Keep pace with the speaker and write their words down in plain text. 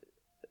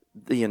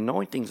the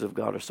anointings of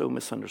God are so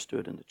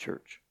misunderstood in the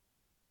church.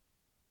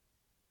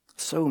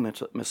 So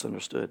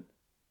misunderstood.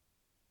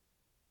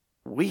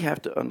 We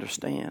have to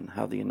understand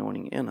how the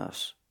anointing in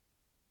us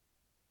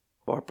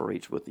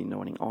cooperates with the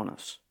anointing on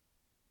us.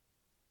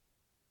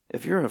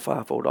 If you're in a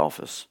fivefold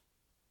office,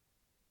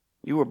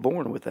 you were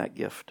born with that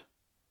gift.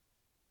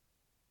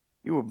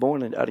 You were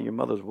born out of your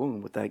mother's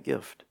womb with that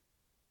gift.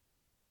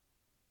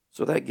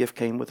 So that gift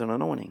came with an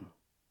anointing.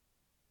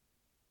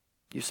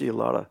 You see a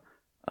lot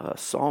of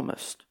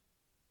psalmists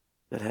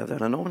that have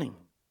that anointing,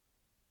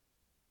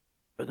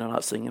 but they're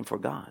not singing for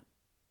God.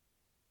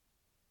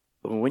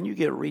 But when you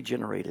get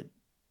regenerated,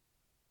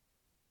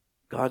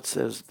 God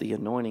says the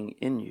anointing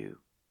in you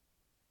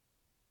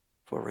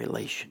for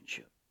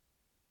relationship.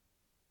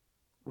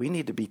 We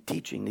need to be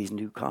teaching these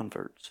new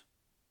converts.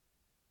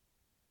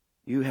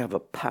 You have a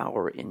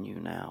power in you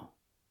now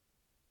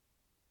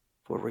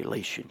for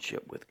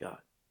relationship with God.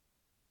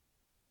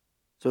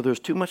 So there's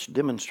too much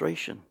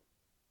demonstration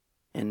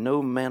and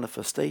no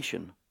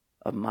manifestation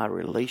of my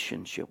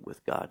relationship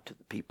with God to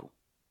the people.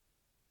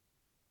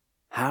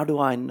 How do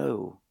I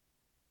know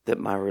that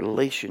my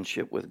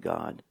relationship with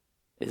God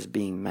is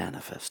being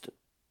manifested?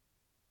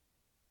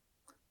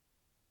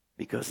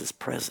 Because His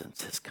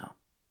presence has come.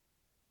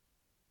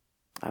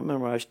 I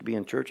remember I used to be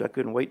in church. I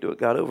couldn't wait till it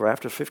got over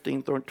after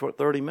 15,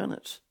 30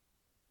 minutes.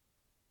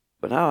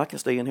 But now I can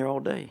stay in here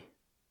all day.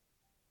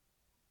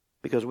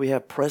 Because we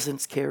have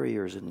presence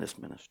carriers in this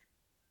ministry.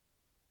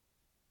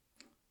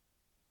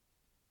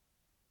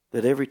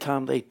 That every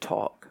time they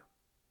talk,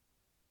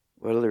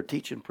 whether they're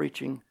teaching,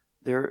 preaching,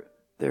 they're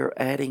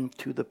adding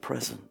to the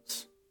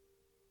presence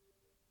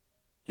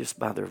just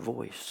by their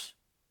voice.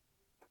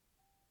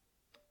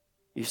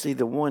 You see,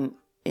 the one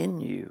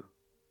in you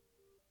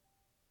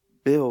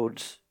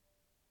builds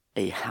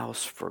a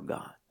house for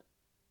God.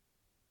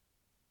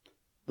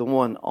 The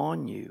one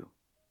on you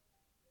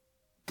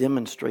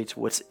demonstrates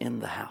what's in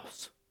the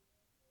house.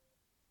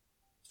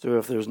 So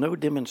if there's no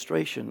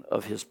demonstration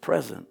of His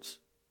presence,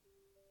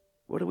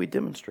 what are we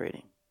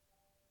demonstrating?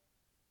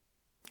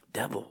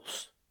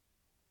 Devils.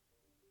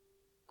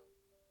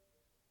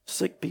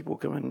 Sick people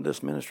come into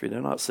this ministry,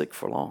 they're not sick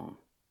for long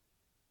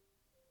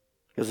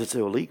because it's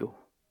illegal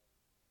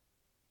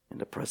in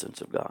the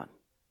presence of God.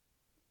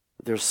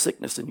 If there's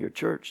sickness in your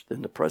church,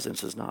 then the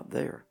presence is not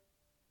there.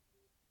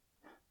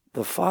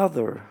 The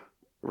Father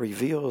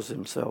reveals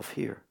Himself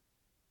here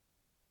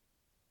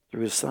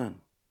through His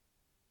Son.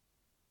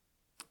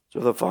 So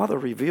the Father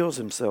reveals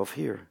Himself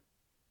here.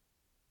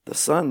 The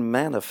Son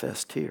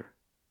manifests here.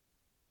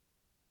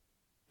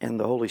 And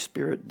the Holy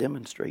Spirit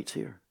demonstrates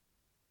here.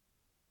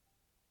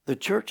 The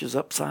church is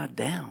upside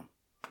down.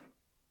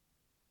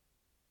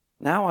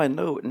 Now I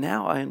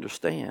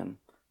understand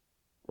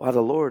why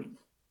the Lord,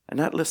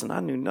 listen, I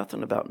knew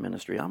nothing about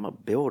ministry. I'm a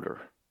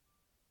builder.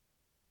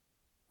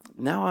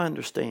 Now I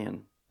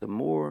understand the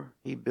more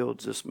He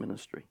builds this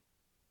ministry,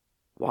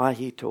 why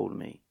He told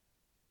me,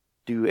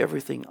 do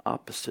everything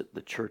opposite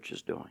the church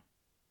is doing.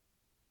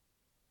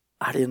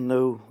 I didn't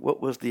know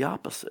what was the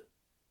opposite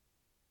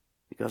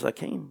because I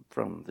came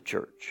from the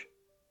church.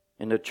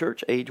 And the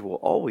church age will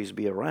always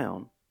be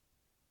around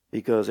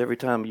because every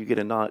time you get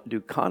a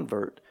new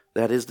convert,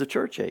 that is the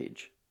church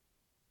age.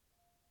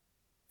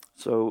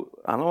 So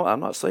I'm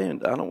not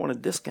saying, I don't want to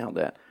discount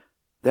that.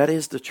 That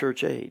is the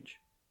church age,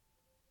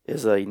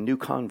 is a new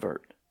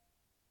convert.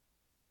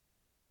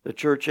 The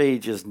church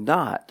age is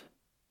not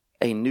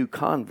a new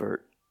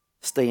convert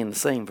staying the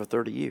same for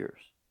 30 years.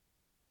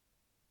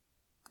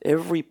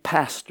 Every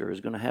pastor is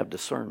going to have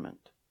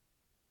discernment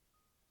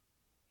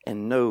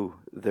and know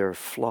their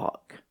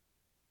flock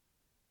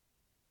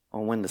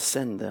on when to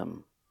send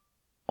them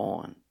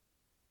on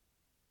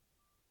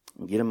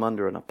and get them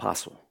under an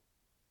apostle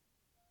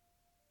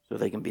so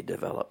they can be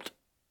developed.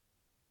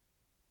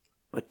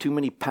 But too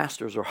many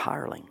pastors are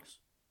hirelings.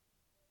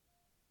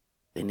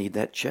 They need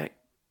that check.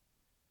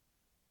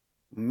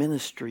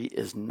 Ministry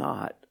is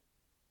not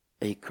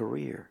a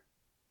career.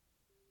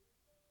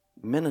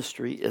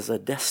 Ministry is a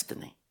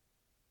destiny.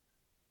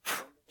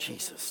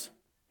 Jesus.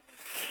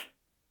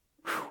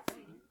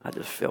 I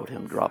just felt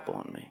Him drop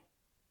on me.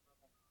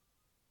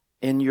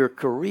 In your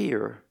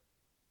career,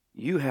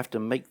 you have to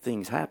make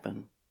things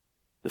happen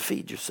to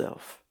feed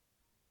yourself.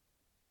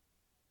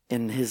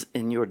 In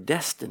your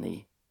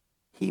destiny,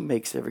 He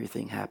makes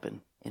everything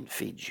happen and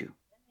feeds you.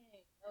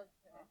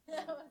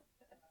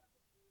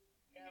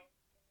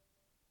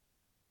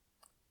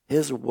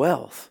 His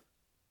wealth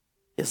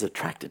is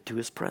attracted to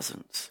His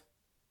presence.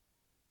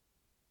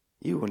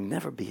 You will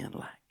never be in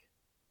lack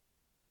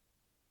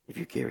if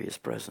you carry His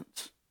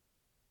presence.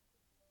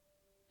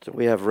 So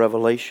we have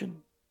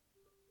revelation,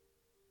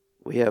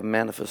 we have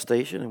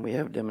manifestation, and we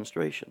have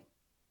demonstration.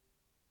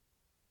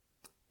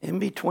 In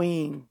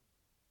between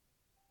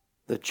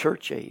the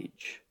church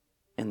age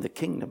and the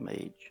kingdom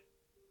age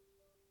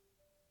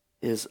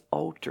is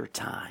altar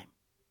time.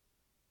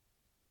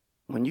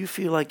 When you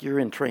feel like you're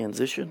in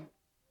transition,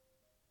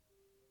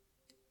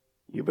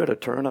 you better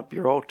turn up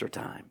your altar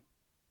time.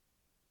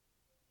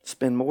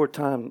 Spend more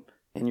time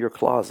in your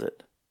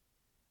closet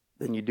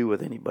than you do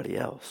with anybody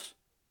else.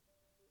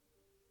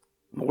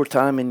 More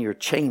time in your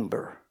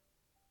chamber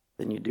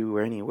than you do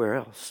anywhere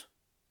else.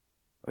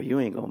 Or you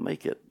ain't going to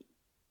make it.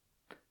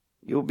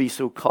 You'll be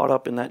so caught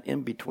up in that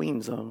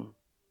in-between zone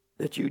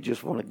that you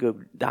just want to go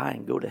die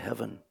and go to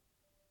heaven.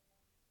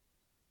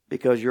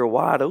 Because you're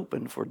wide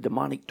open for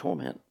demonic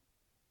torment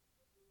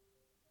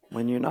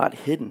when you're not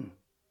hidden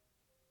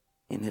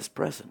in His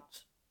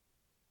presence.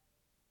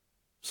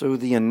 So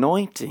the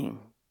anointing,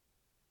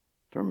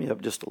 turn me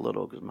up just a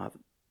little because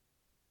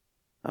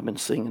I've been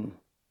singing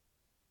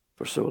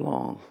for so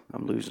long.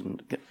 I'm losing.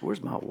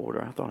 Where's my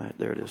water? I thought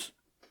there it is.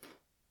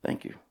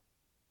 Thank you.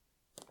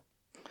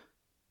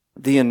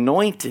 The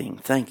anointing,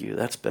 thank you,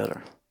 that's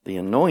better. The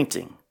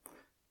anointing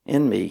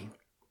in me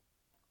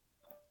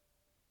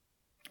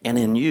and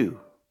in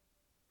you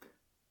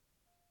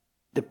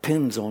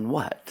depends on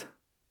what?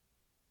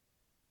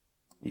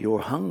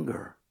 Your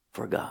hunger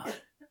for God.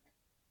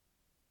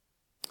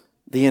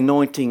 The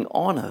anointing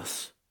on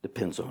us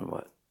depends on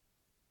what?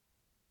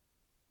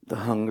 The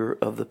hunger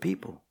of the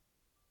people.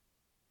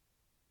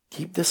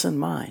 Keep this in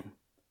mind.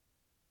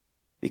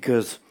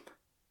 Because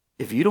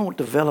if you don't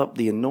develop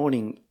the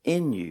anointing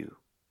in you,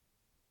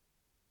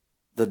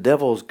 the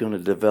devil's going to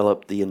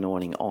develop the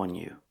anointing on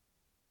you.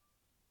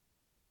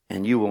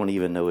 And you won't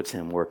even know it's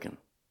him working,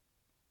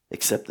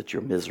 except that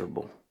you're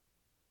miserable,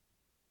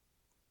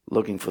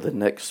 looking for the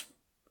next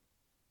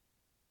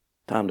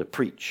time to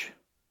preach.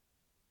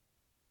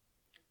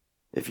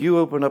 If you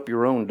open up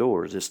your own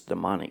doors, it's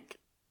demonic.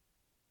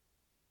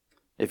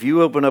 If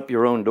you open up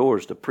your own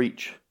doors to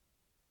preach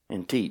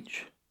and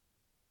teach,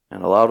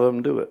 and a lot of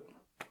them do it,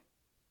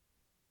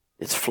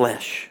 it's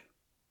flesh.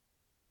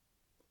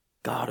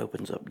 God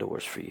opens up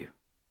doors for you.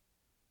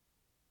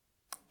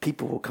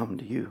 People will come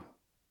to you.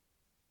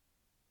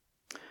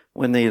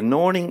 When the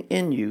anointing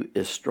in you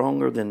is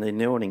stronger than the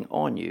anointing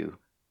on you,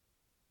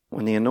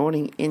 when the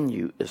anointing in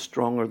you is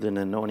stronger than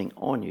the anointing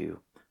on you,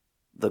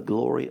 the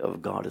glory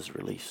of God is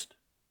released.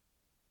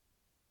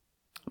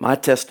 My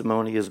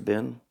testimony has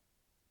been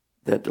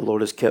that the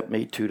Lord has kept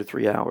me 2 to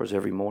 3 hours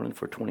every morning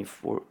for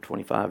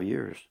 25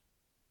 years.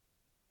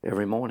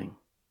 Every morning.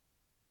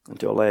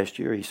 Until last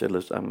year, He said,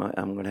 listen,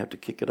 I'm going to have to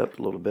kick it up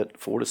a little bit,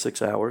 4 to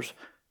 6 hours.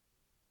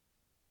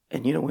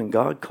 And you know, when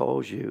God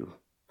calls you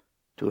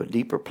to a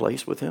deeper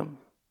place with Him,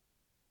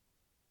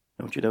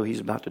 don't you know He's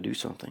about to do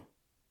something?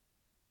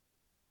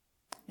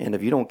 And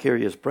if you don't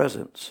carry His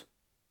presence,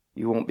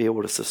 you won't be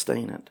able to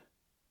sustain it.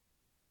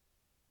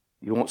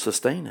 You won't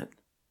sustain it.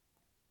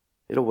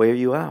 It'll wear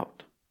you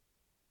out.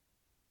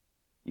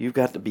 You've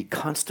got to be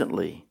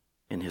constantly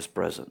in His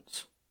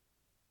presence.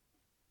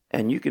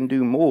 And you can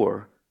do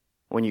more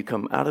when you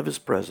come out of His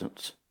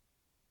presence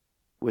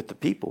with the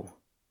people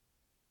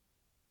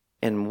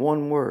in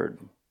one word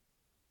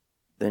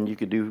than you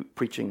could do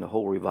preaching the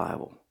whole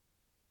revival.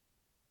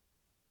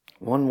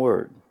 One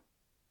word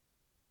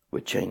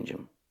would change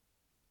them.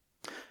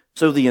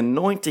 So the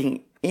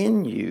anointing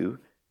in you,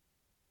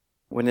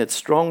 when it's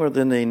stronger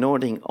than the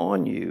anointing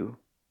on you,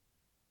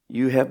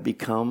 you have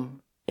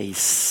become a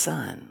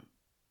son.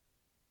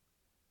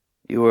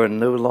 You are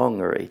no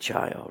longer a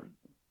child.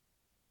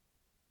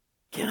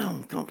 Get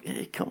on, come,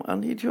 hey, come! I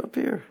need you up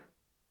here.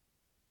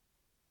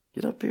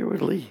 Get up here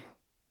with Lee.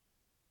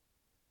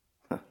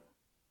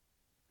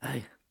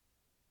 Hey.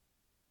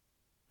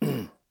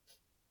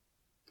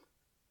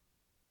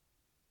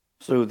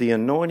 So the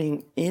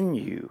anointing in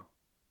you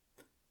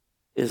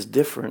is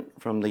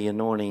different from the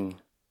anointing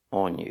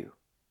on you.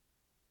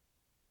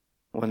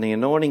 When the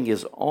anointing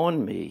is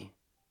on me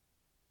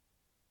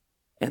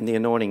and the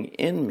anointing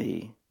in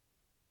me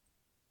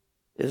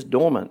is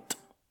dormant,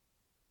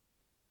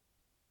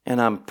 and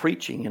I'm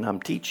preaching and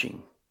I'm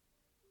teaching,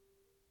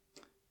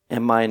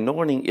 and my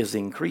anointing is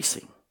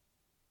increasing.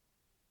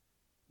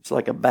 It's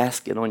like a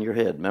basket on your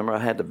head. Remember I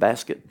had the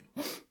basket?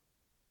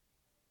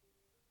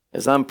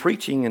 As I'm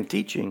preaching and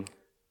teaching,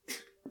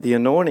 the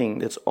anointing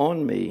that's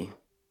on me,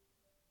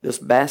 this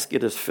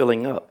basket is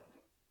filling up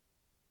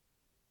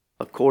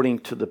according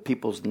to the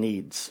people's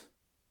needs.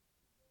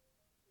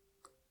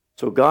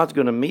 So God's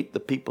going to meet the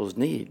people's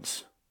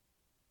needs.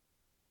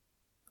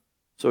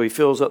 So He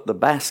fills up the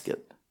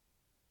basket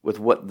with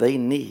what they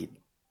need.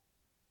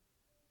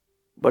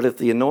 But if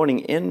the anointing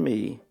in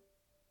me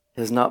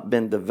has not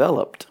been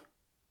developed,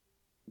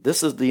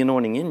 this is the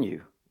anointing in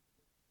you.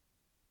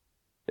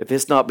 If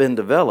it's not been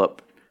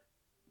developed,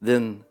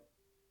 then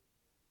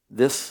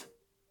this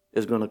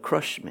is going to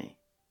crush me.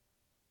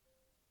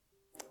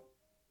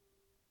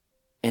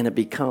 And it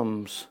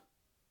becomes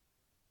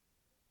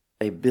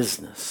a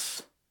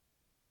business.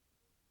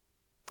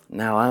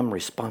 Now I'm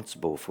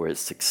responsible for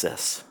its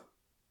success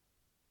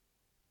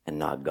and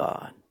not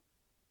God.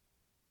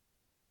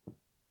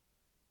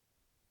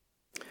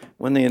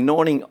 When the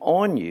anointing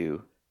on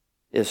you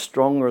is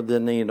stronger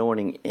than the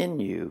anointing in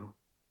you,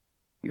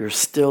 you're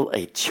still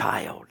a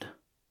child.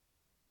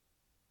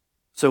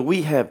 So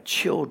we have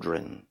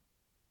children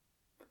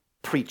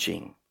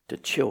preaching to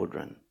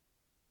children.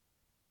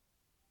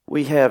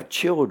 We have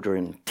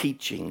children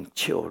teaching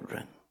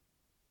children.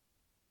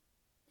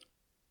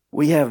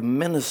 We have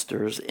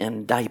ministers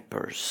in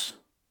diapers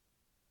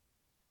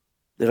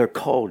that are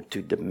called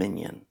to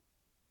dominion.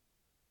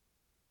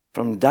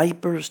 From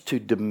diapers to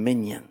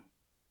dominion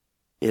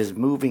is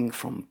moving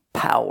from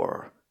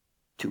power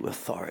to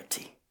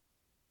authority.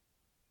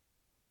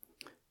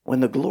 When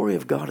the glory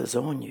of God is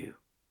on you,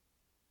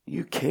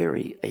 you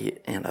carry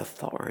an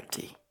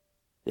authority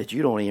that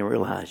you don't even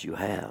realize you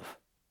have.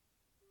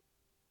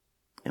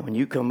 And when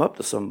you come up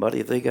to somebody,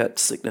 if they got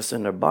sickness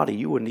in their body,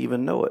 you wouldn't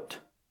even know it.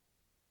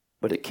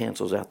 But it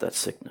cancels out that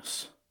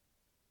sickness.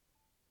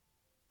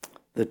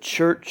 The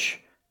church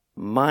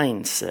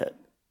mindset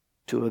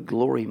to a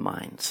glory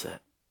mindset.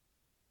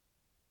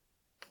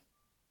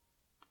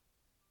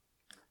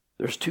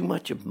 There's too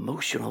much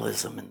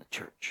emotionalism in the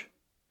church.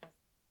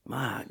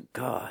 My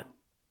God.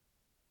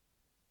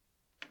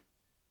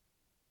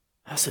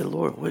 I said,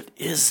 Lord, what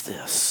is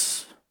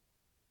this?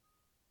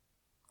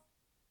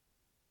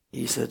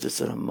 He said, it's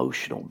an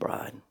emotional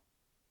bride.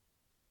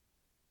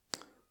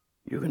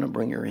 You're going to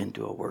bring her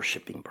into a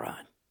worshiping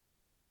bride.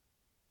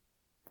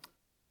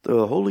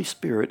 The Holy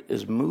Spirit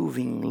is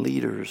moving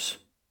leaders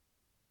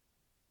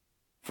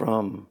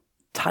from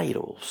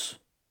titles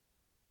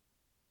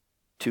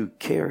to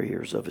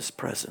carriers of his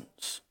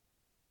presence.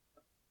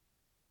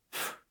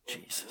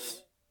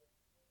 Jesus.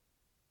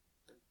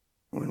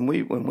 When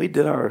we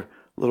did our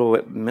little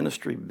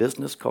ministry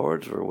business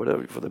cards or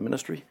whatever for the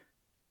ministry,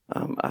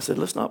 I said,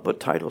 let's not put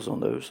titles on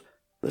those.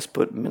 Let's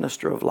put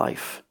minister of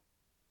life.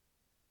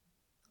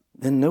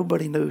 Then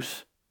nobody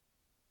knows.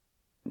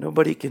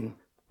 Nobody can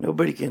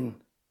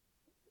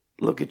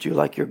look at you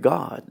like you're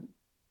God.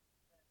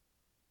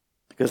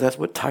 Because that's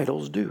what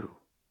titles do.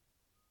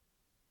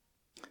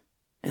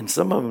 And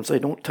some of them say,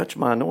 don't touch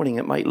my anointing,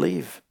 it might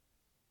leave.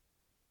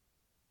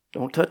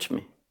 Don't touch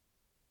me.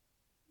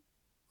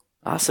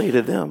 I say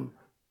to them,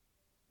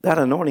 that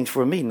anointing's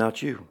for me,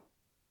 not you.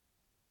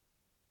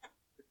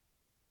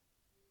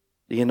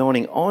 The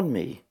anointing on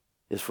me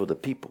is for the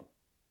people.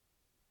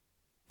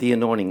 The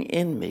anointing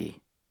in me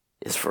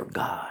is for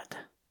God.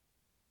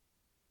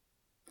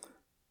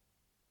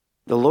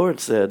 The Lord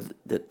said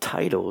that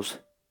titles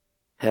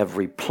have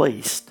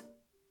replaced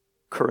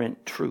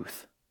current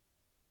truth.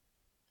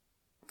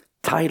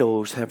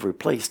 Titles have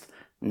replaced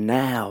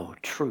now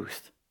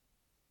truth.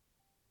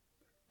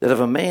 That if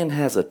a man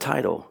has a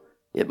title,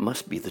 it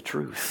must be the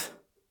truth.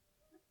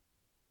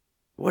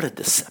 What a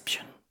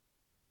deception.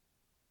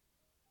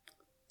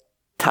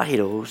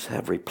 Titles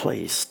have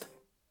replaced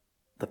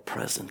the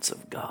presence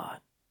of God.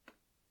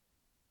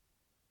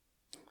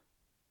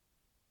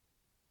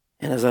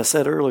 And as I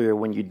said earlier,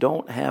 when you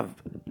don't have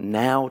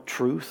now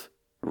truth,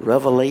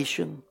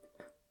 revelation,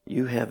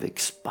 you have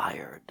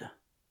expired.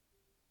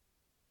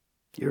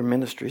 Your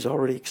ministry's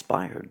already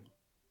expired.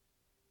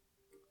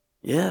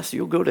 Yes,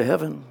 you'll go to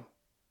heaven,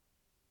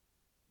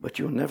 but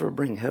you'll never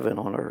bring heaven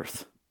on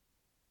earth.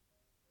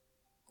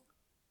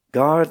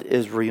 God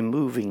is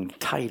removing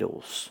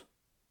titles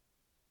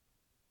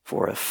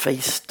for a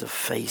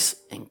face-to-face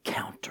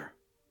encounter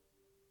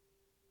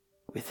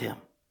with him.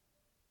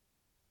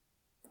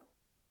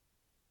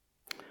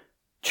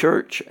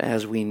 Church,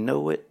 as we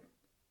know it,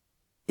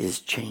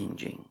 is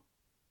changing.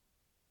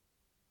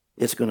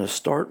 It's going to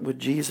start with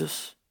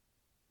Jesus,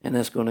 and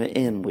it's going to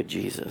end with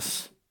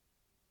Jesus.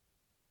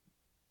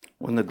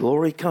 When the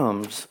glory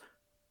comes,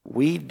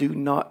 we do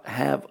not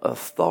have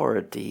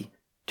authority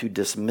to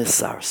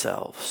dismiss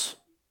ourselves.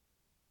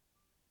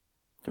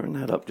 Turn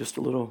that up just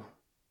a little.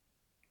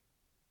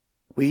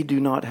 We do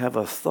not have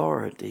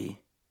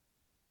authority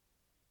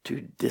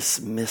to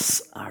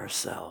dismiss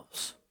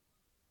ourselves.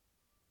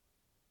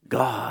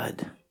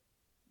 God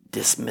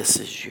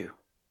dismisses you.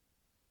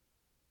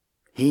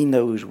 He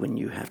knows when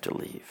you have to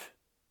leave.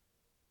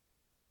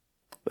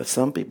 But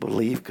some people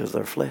leave because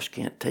their flesh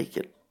can't take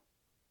it.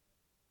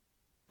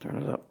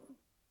 Turn it up.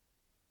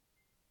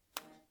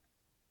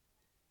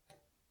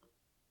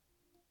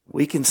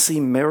 We can see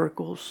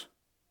miracles,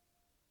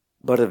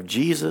 but if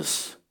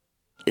Jesus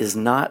is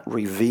not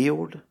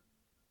revealed,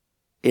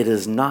 it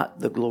is not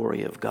the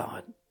glory of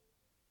God.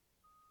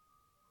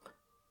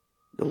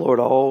 The Lord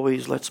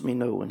always lets me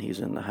know when he's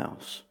in the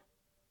house.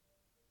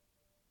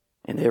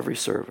 In every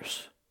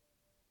service.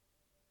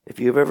 If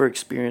you've ever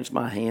experienced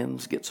my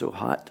hands get so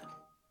hot,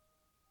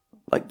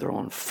 like they're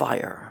on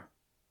fire,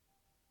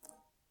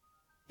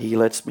 he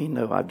lets me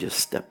know I've just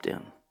stepped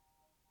in.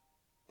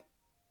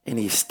 And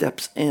he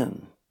steps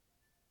in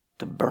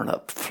to burn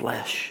up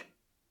flesh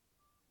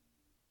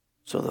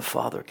so the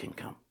Father can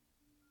come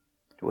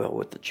dwell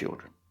with the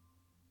children.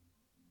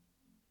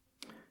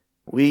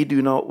 We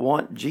do not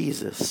want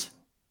Jesus.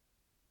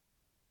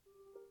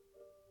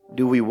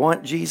 Do we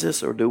want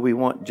Jesus, or do we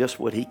want just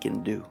what he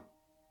can do?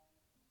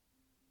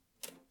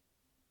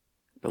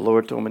 The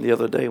Lord told me the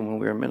other day when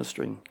we were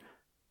ministering,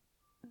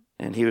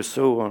 and he was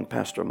so on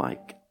Pastor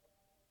Mike,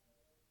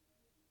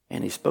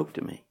 and he spoke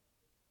to me.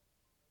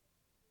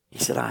 He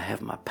said, I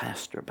have my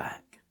pastor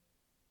back.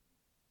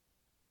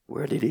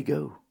 Where did he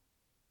go?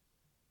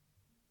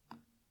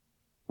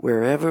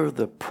 Wherever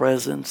the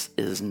presence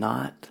is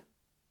not,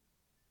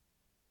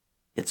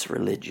 it's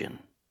religion.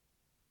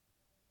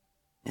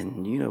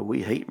 And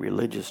we hate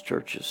religious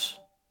churches.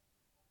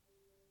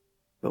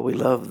 But we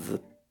love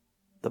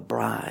the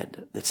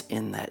bride that's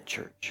in that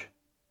church.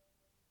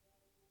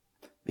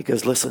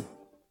 Because listen,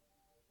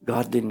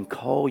 God didn't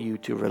call you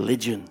to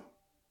religion.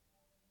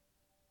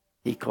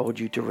 He called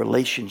you to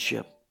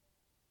relationship.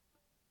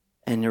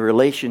 And your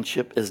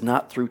relationship is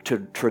not through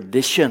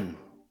tradition.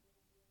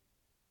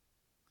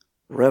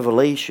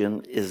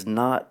 Revelation is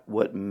not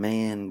what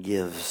man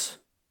gives.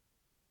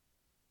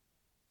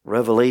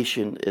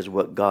 Revelation is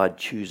what God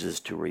chooses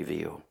to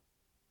reveal.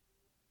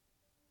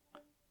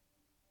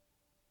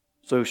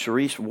 So,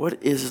 Sharice,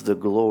 what is the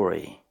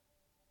glory?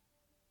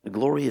 The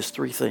glory is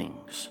three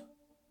things: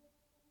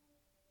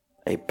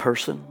 a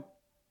person,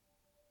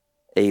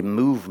 a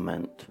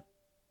movement,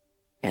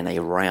 and a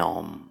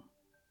realm.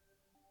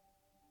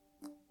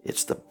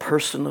 It's the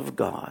person of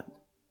God.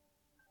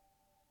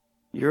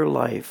 Your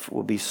life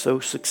will be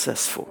so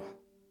successful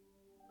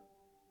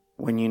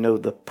when you know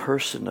the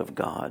person of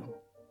God,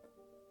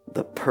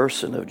 the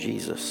person of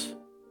Jesus,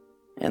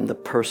 and the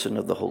person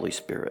of the Holy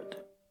Spirit.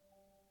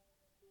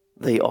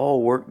 They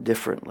all work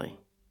differently.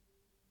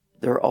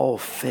 They're all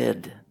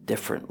fed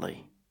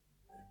differently.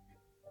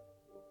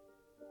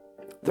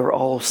 They're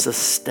all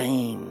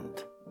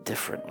sustained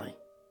differently.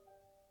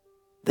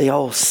 They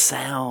all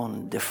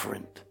sound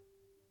different.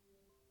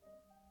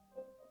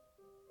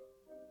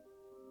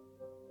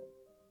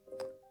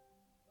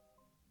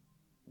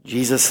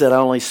 Jesus said, I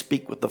only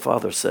speak what the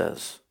Father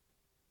says.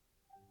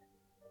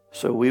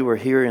 So we were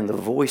hearing the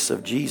voice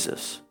of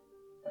Jesus,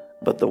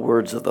 but the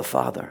words of the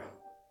Father.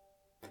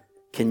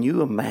 Can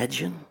you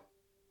imagine?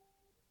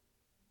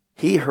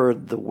 He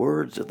heard the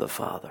words of the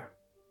Father.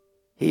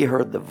 He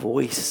heard the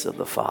voice of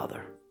the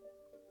Father.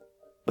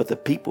 But the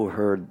people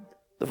heard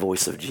the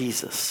voice of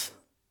Jesus.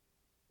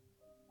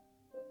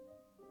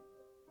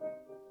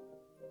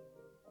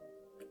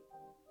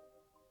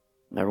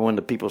 Remember when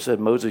the people said,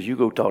 Moses, you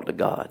go talk to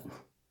God.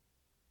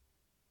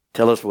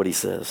 Tell us what he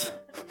says.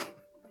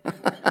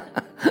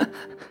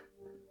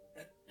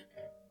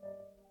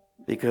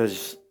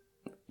 Because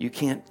you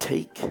can't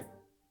take,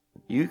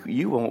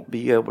 you won't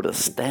be able to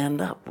stand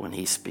up when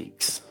he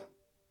speaks.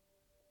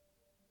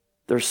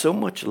 There's so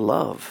much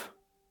love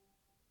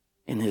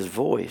in his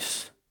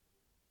voice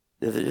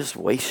that it just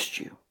wastes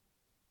you.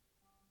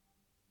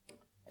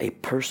 A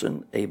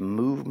person, a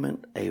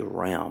movement, a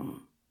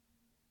realm.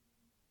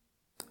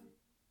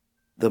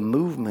 The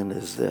movement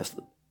is this.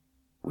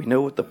 We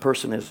know what the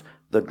person is.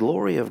 The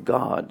glory of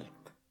God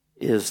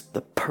is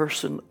the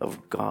person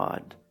of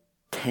God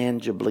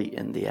tangibly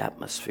in the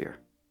atmosphere.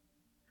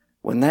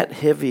 When that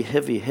heavy,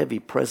 heavy, heavy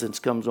presence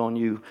comes on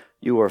you,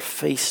 you are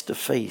face to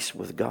face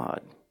with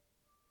God.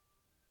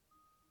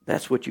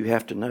 That's what you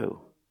have to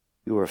know.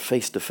 You are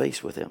face to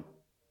face with him.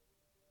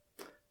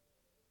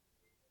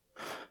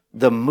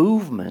 The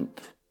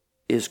movement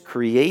is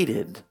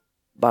created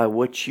by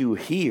what you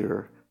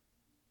hear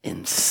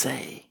and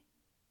say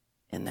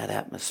in that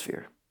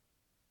atmosphere.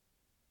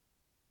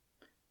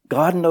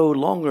 God no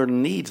longer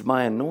needs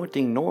my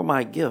anointing nor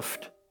my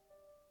gift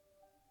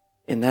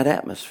in that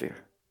atmosphere.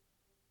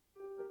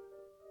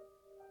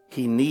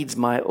 He needs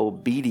my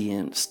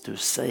obedience to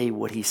say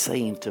what he's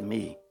saying to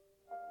me.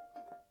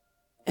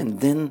 And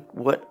then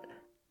what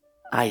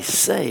I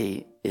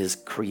say is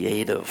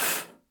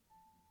creative.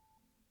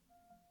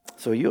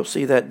 So you'll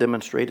see that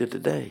demonstrated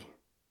today.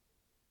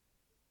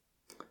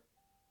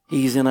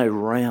 He's in a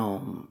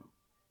realm.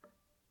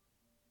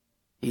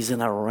 He's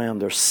in a realm.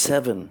 There's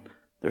seven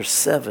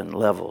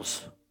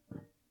levels.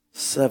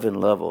 7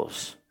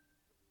 levels.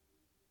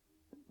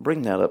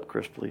 Bring that up,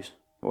 Chris, please.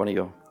 I want to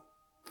go.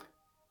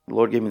 The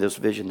Lord gave me this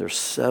vision. There's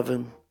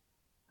 7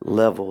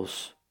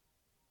 levels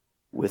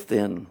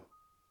within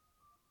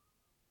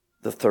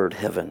the third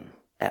heaven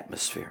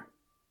atmosphere.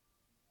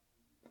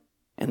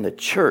 And the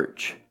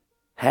church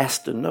has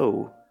to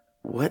know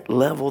what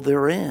level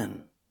they're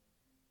in.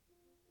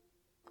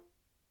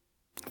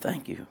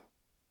 Thank you.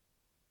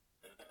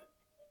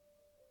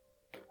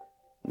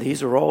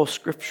 These are all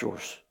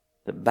scriptures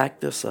that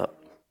back this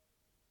up.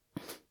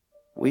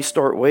 We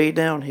start way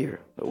down here,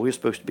 but we're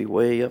supposed to be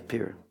way up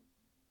here.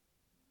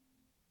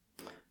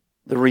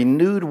 The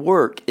renewed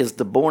work is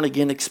the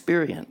born-again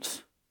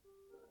experience.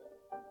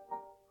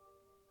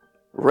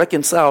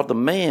 Reconciled to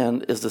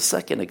man is the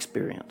second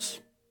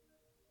experience.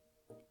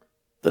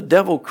 The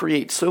devil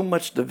creates so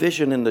much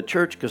division in the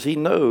church because he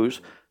knows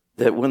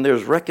that when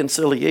there's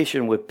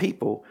reconciliation with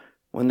people,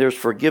 when there's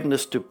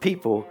forgiveness to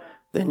people,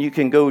 then you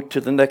can go to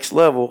the next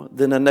level,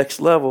 then the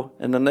next level,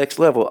 and the next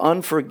level.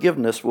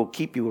 Unforgiveness will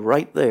keep you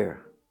right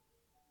there.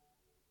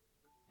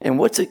 And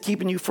what's it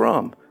keeping you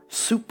from?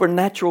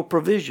 Supernatural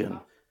provision.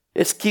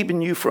 It's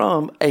keeping you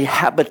from a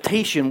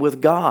habitation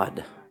with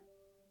God.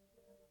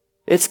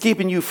 It's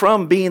keeping you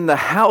from being the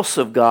house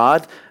of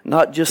God,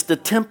 not just the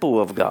temple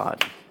of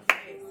God.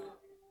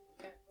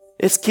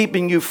 It's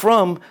keeping you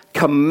from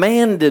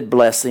commanded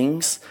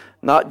blessings,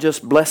 not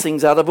just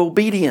blessings out of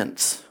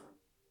obedience.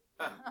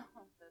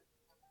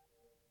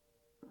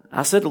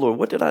 I said to the Lord,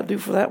 what did I do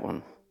for that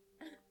one?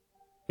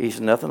 He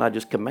said, nothing, I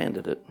just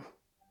commanded it.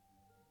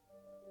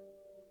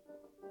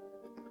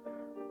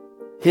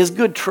 His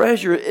good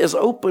treasure is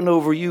open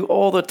over you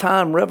all the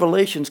time.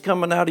 Revelation's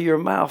coming out of your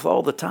mouth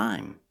all the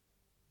time.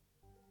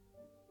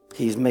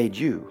 He's made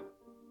you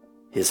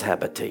his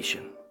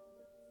habitation.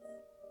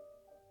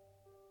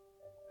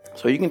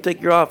 So you can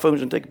take your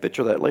iPhones and take a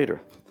picture of that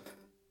later.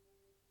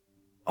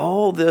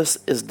 All this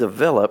is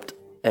developed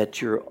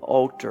at your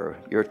altar,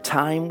 your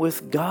time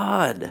with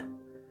God.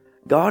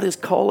 God is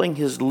calling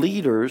his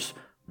leaders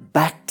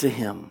back to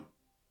him.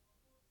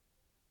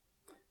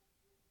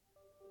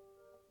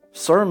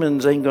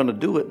 Sermons ain't going to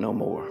do it no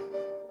more.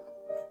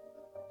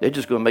 They're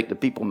just going to make the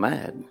people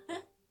mad.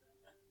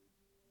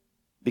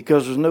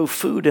 Because there's no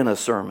food in a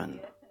sermon.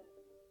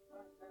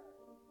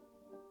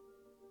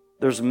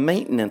 There's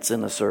maintenance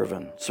in a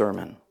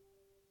sermon.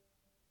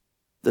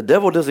 The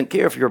devil doesn't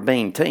care if you're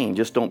maintained,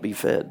 just don't be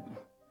fed.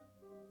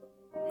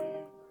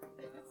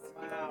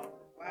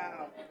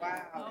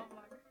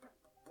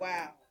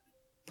 Wow.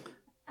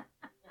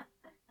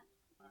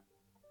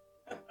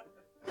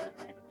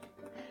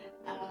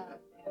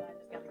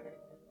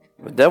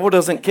 The devil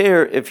doesn't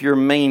care if you're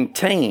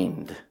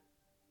maintained.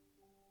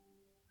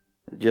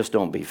 Just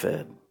don't be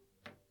fed.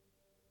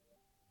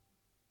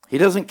 He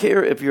doesn't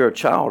care if you're a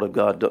child of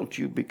God. Don't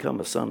you become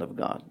a son of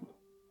God.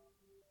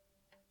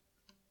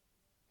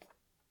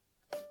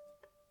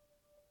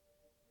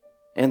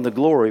 In the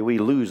glory, we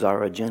lose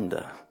our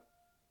agenda.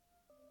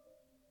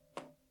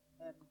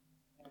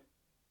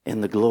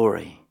 In the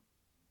glory,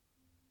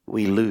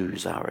 we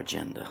lose our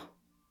agenda.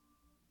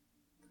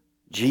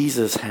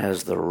 Jesus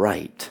has the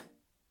right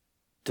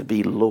to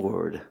be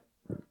Lord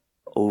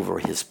over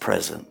his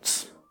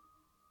presence.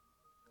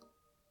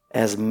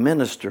 As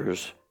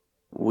ministers,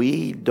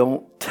 we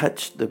don't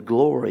touch the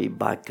glory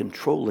by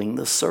controlling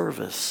the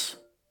service.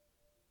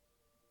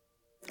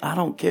 I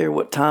don't care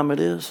what time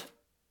it is.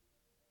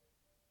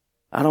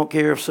 I don't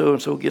care if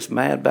so-and-so gets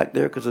mad back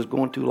there because it's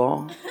going too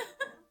long.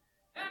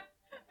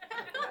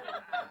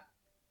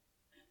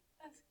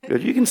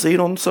 Because you can see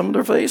it on some of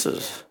their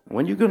faces.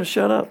 When are you going to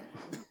shut up?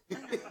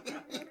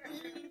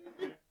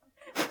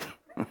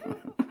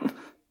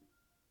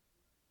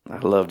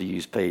 I'd love to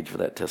use Paige for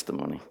that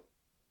testimony.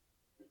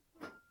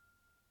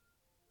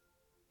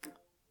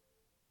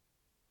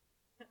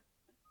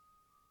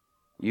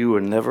 You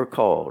were never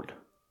called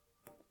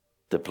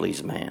to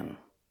please man.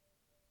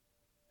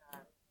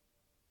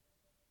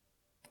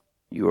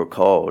 You are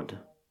called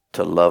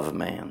to love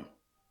man.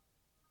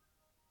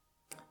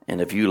 And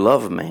if you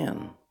love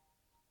man,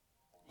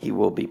 he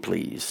will be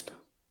pleased.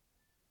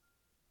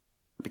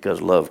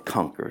 Because love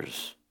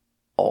conquers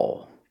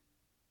all.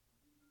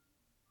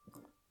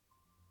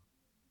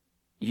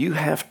 You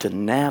have to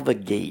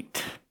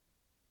navigate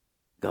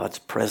God's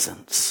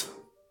presence.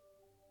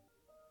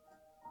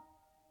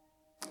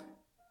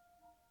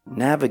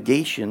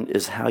 Navigation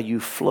is how you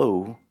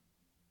flow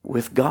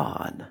with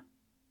God.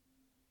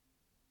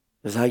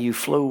 Is how you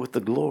flow with the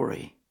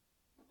glory.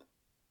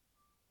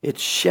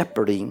 It's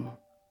shepherding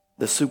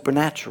the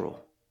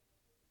supernatural.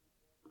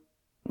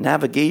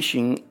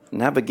 Navigation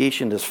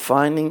is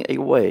finding a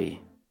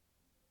way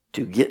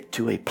to get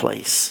to a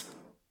place.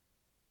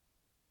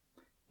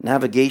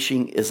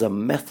 Navigation is a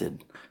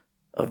method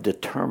of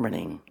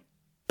determining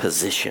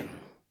position.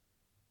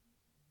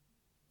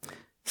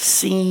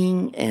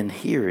 Seeing and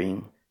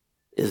hearing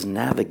is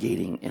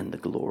navigating in the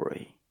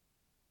glory.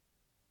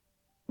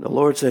 The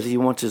Lord said he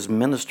wants his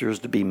ministers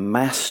to be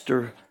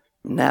master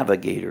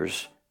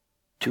navigators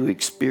to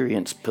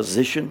experience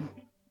position,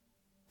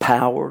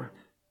 power,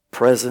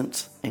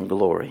 presence, and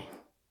glory.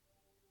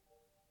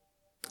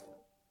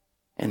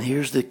 And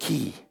here's the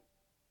key.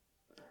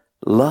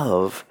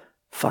 Love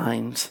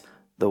finds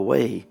the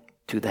way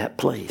to that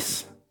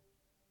place.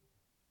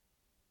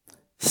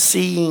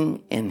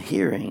 Seeing and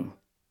hearing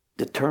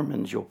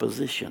determines your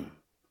position.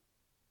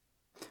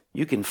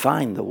 You can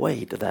find the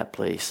way to that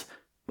place,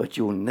 but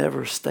you'll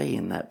never stay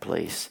in that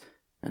place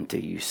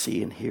until you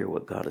see and hear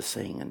what God is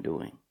saying and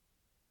doing.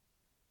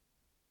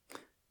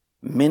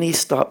 Many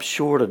stop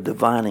short of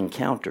divine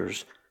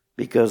encounters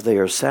because they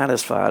are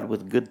satisfied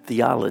with good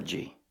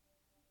theology.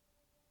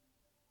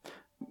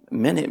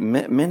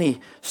 Many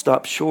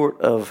stop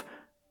short of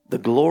the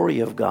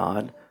glory of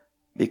God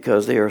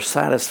because they are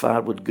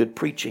satisfied with good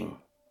preaching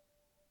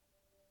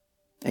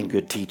and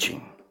good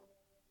teaching.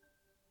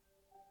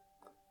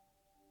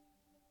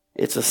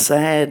 It's a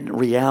sad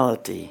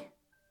reality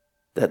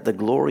that the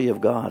glory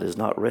of God is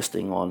not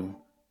resting on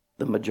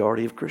the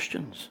majority of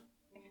Christians.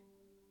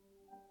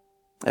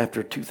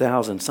 After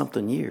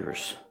 2,000-something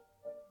years,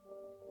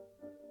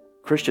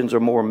 Christians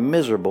are more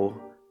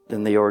miserable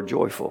than they are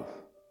joyful.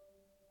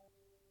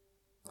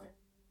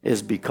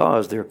 It's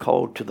because they're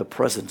called to the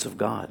presence of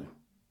God.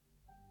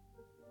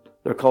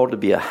 They're called to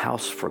be a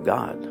house for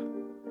God,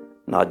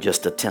 not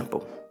just a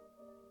temple.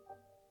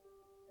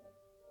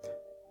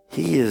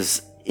 He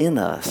is in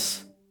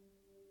us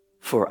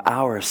for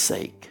our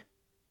sake.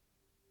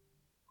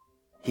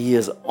 He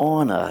is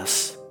on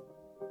us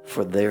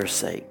for their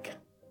sake.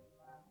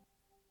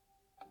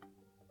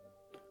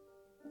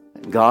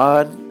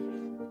 God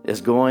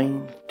is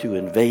going to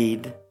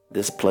invade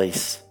this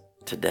place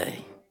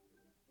today.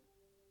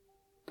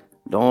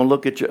 Don't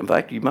look at in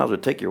fact, you might as well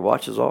take your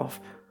watches off.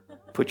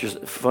 Put your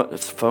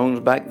phones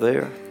back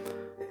there.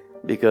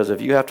 Because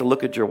if you have to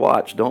look at your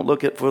watch, don't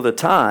look at for the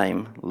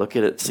time. Look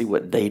at it, see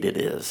what date it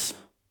is.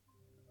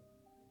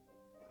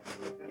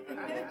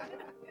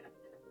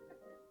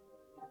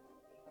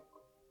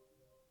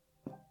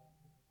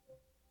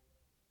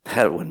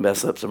 That would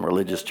mess up some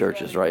religious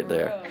churches right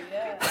there.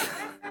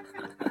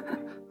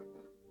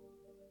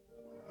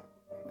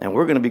 And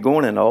we're going to be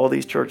going into all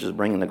these churches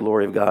bringing the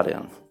glory of God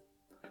in.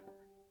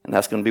 And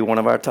that's going to be one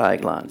of our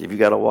taglines. If you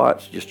got a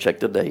watch, just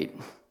check the date.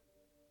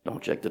 Don't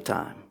check the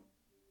time.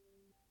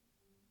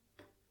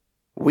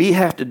 We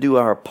have to do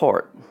our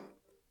part.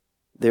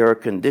 There are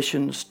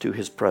conditions to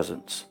His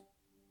presence.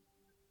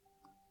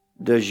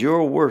 Does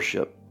your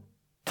worship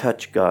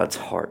touch God's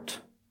heart?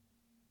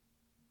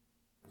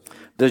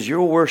 Does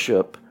your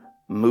worship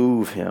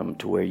move Him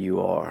to where you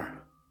are?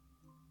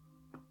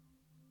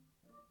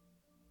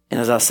 And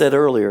as I said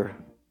earlier,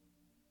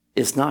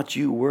 it's not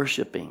you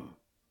worshiping.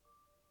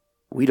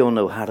 We don't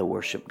know how to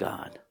worship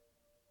God.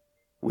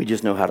 We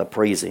just know how to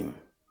praise Him.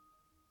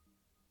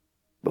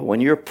 But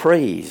when your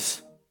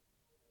praise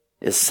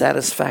is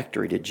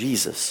satisfactory to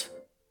Jesus,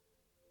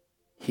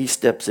 He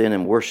steps in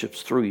and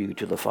worships through you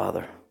to the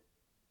Father.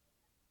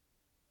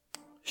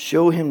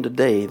 Show Him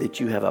today that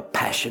you have a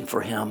passion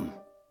for Him.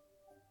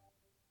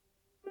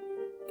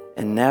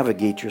 And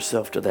navigate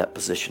yourself to that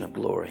position of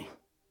glory.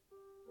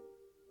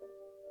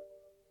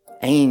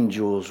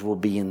 Angels will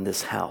be in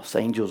this house.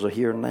 Angels are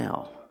here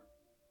now.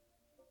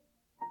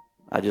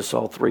 I just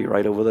saw 3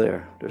 right over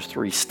there. There's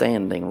 3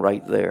 standing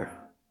right there.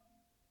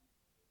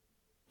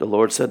 The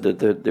Lord said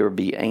that there would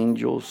be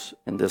angels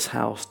in this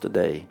house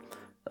today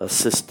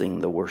assisting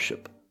the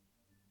worship.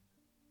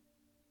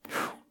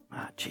 Whew,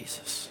 my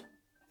Jesus.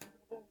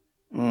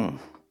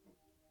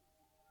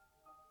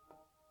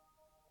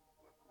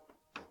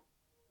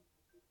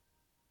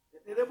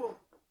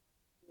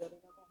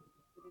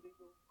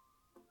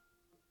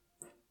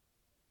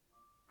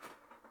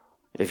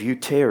 If you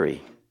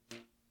tarry,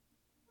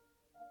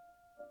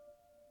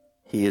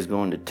 He is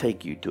going to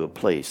take you to a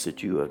place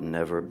that you have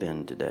never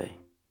been today.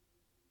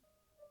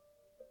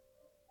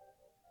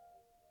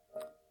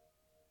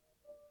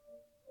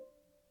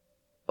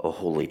 A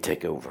holy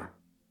takeover.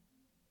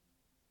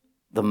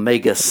 The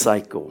mega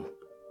cycle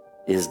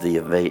is the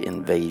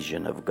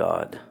invasion of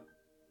God.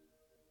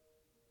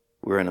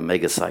 We're in a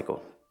mega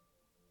cycle.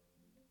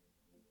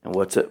 And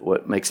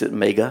what makes it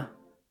mega?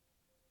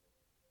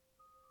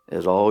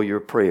 Is all your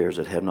prayers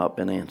that have not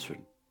been answered.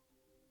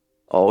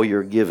 All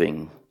your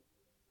giving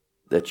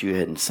that you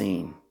hadn't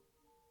seen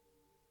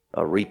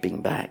are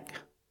reaping back.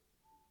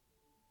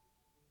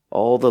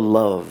 All the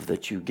love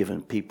that you've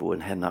given people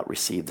and had not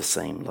received the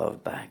same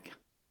love back.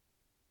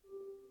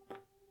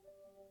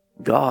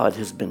 God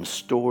has been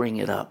storing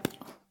it up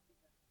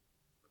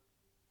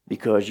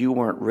because you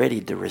weren't ready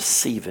to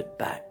receive it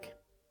back.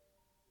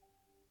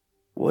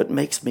 What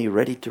makes me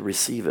ready to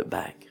receive it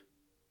back?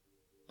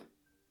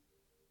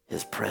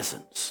 His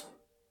presence.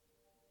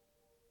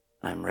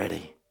 I'm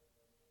ready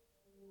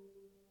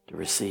to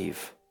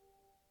receive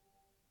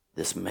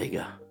this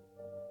mega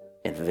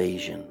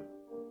invasion,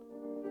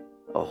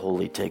 a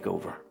holy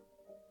takeover.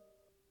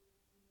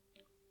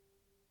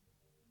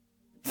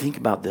 Think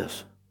about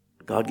this.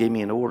 God gave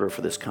me an order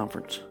for this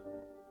conference.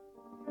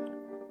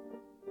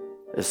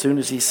 As soon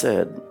as He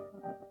said,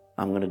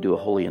 I'm going to do a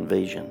holy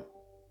invasion,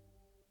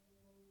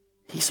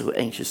 He's so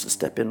anxious to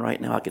step in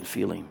right now, I can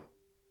feel Him.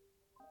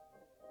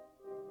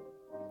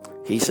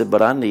 He said,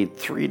 but I need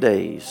 3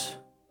 days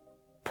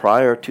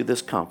prior to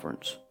this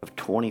conference of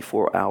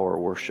 24-hour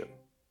worship.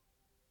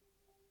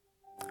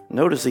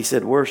 Notice He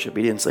said worship.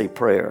 He didn't say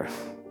prayer.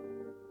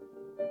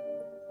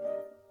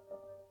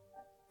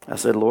 I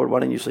said, Lord, why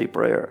didn't you say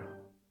prayer?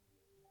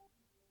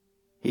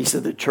 He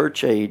said the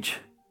church age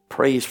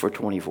prays for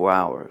 24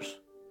 hours.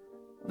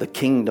 The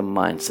kingdom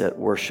mindset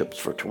worships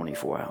for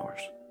 24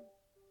 hours.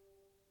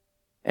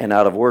 And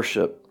out of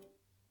worship,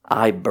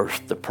 I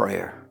birthed the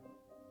prayer.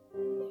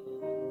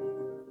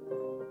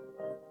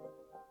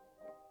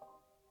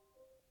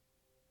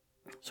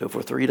 So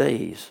for 3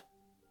 days,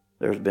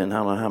 there's been,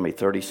 I don't know how many,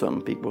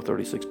 30-something people,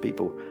 36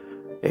 people,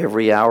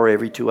 every hour,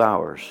 every 2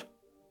 hours,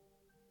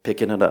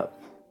 picking it up,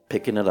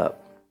 picking it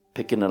up,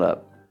 picking it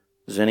up.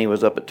 Zenny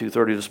was up at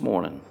 2:30 this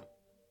morning,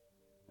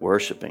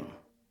 worshiping.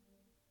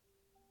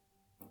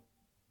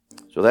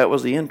 So that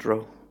was the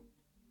intro.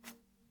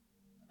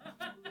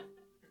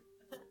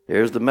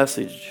 Here's the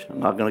message.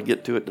 I'm not going to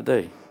get to it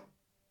today.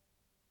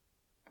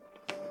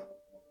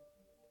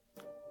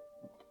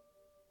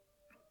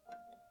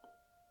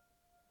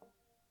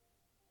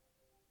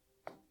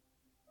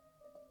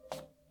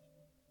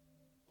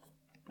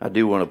 I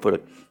do want to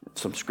put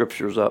some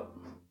scriptures up.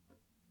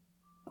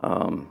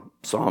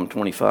 Psalm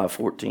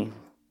 25:14.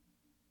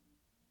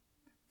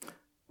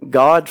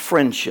 God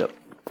friendship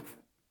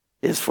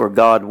is for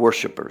God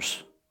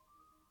worshipers.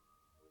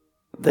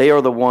 They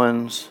are the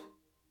ones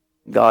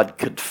God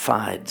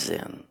confides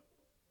in.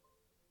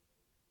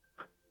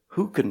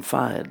 Who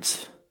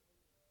confides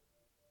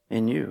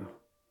in you?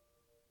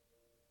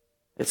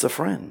 It's a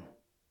friend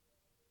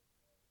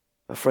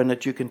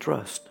that you can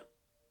trust.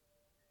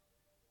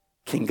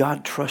 Can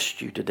God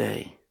trust you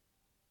today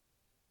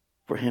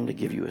for him to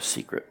give you a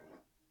secret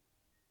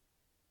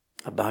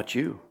about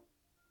you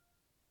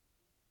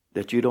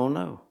that you don't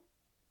know?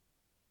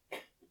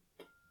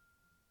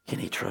 Can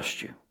he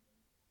trust you?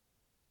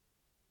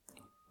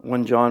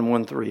 1 John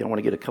 1:3. I want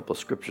to get a couple of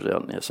scriptures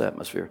out in this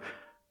atmosphere.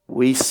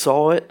 We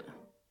saw it,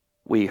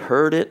 we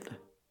heard it,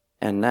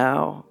 and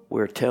now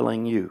we're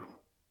telling you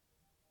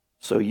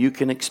so you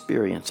can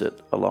experience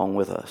it along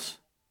with us.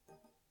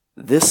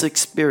 This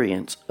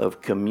experience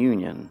of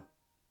communion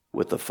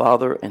with the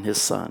Father and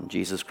his Son,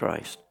 Jesus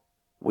Christ,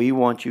 we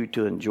want you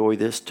to enjoy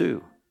this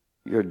too.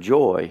 Your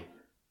joy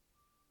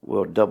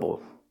will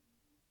double.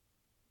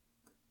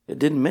 It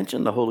didn't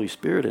mention the Holy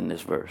Spirit in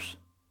this verse.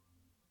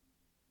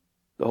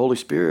 The Holy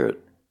Spirit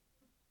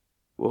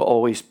will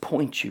always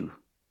point you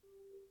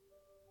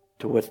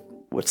to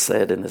what's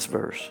said in this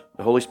verse.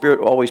 The Holy Spirit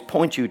will always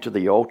point you to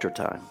the altar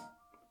time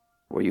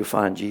where you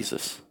find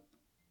Jesus.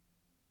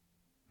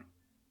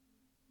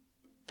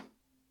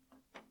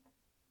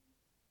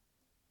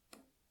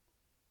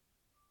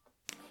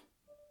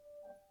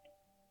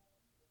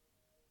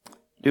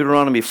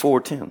 Deuteronomy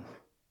 4:10.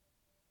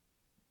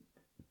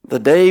 The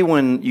day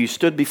when you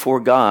stood before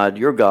God,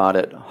 your God,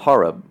 at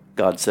Horeb,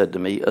 God said to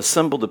me,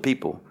 assemble the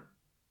people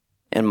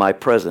in my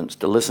presence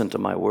to listen to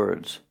my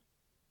words,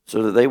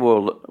 so that they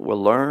will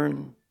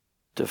learn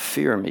to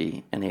fear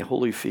me in a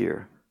holy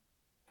fear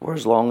for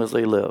as long as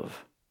they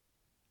live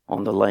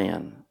on the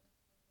land,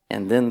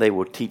 and then they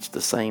will teach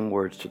the same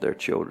words to their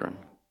children.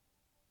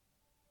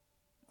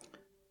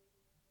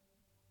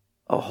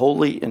 A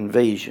holy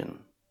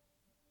invasion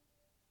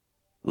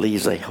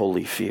leaves a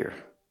holy fear.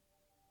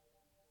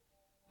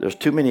 There's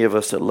too many of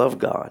us that love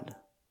God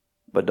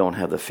but don't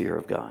have the fear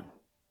of God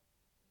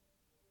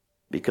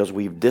because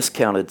we've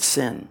discounted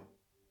sin.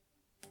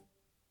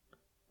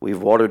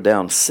 We've watered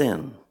down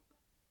sin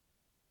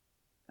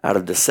out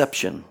of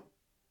deception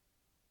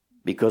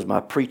because my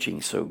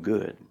preaching's so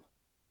good.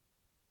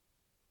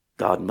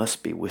 God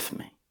must be with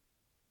me.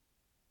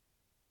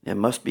 It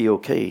must be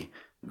okay.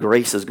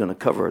 Grace is going to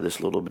cover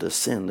this little bit of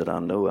sin that I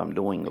know I'm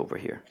doing over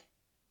here.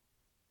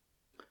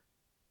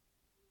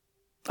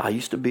 I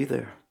used to be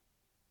there.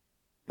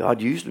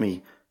 God used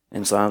me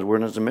in signs,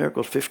 wonders, and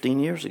miracles 15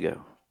 years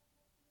ago.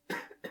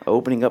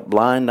 Opening up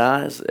blind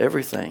eyes,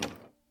 everything.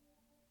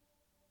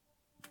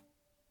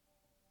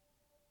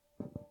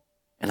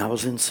 And I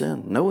was in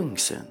sin, knowing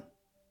sin,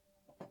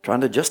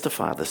 trying to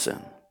justify the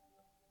sin.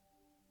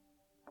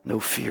 No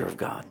fear of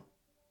God.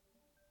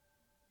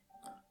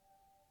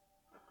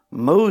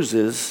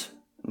 Moses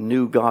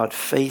knew God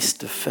face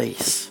to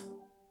face.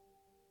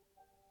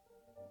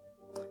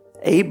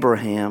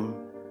 Abraham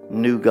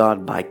knew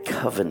God by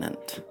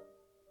covenant.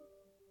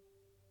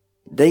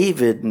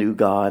 David knew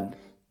God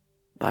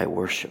by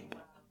worship.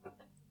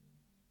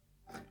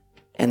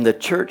 And the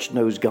church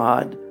knows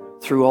God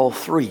through all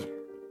three.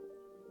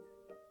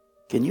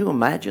 Can you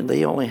imagine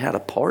they only had a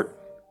part?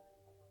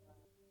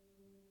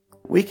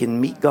 We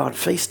can meet God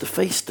face to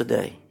face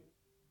today.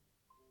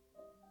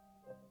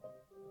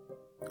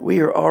 We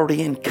are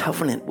already in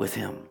covenant with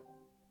him.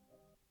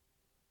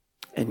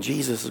 And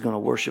Jesus is going to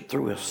worship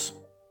through us.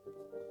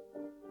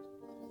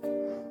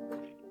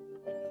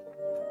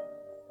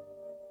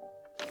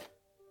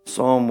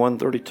 Psalm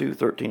 132,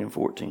 13 and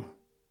 14.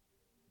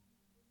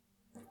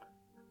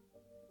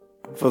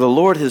 For the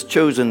Lord has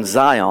chosen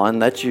Zion,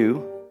 that's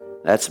you,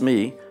 that's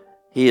me.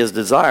 He has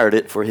desired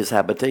it for his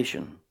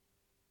habitation.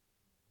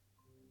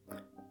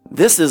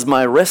 This is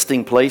my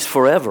resting place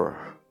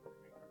forever.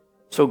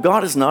 So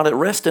God is not at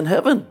rest in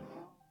heaven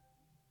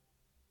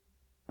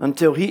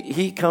until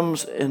he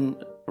comes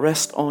and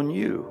rests on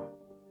you.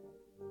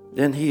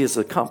 Then he has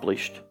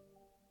accomplished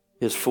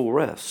his full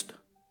rest.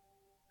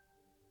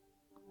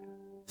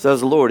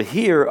 Says the Lord,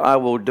 here I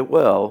will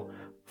dwell,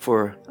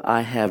 for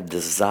I have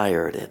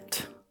desired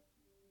it.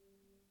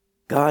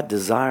 God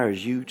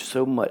desires you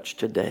so much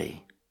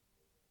today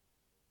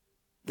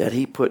that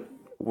he put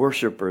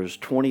worshipers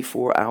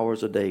 24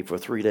 hours a day for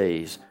 3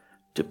 days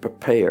to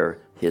prepare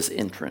his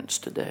entrance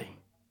today.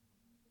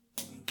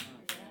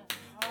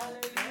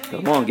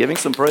 Come on, give him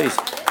some praise.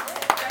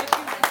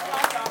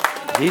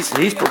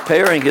 He's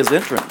preparing his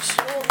entrance.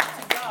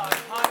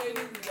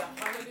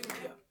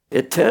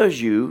 It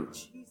tells you,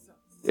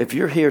 if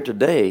you're here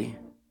today,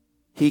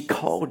 he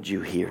called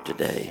you here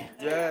today.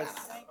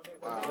 Yes.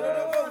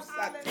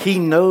 He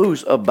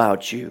knows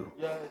about you.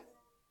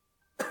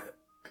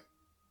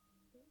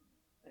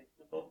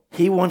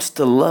 He wants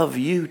to love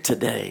you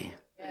today.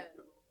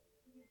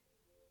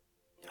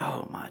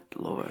 Oh, my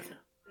Lord.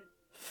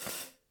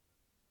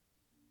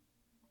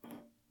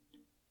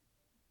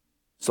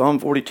 Psalm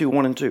 42,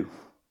 1 and 2.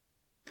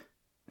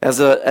 As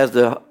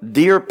the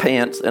deer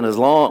pants and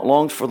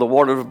longs for the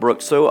water of a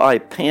brook, so I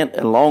pant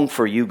and long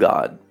for you,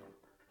 God.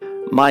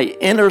 My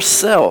inner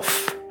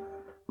self,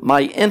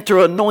 my inner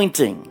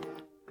anointing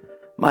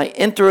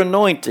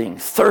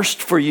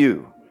thirst for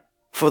you,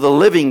 for the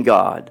living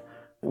God.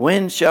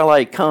 When shall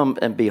I come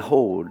and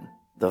behold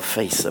the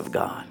face of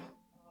God.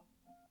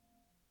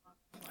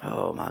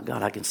 Oh my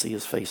God, I can see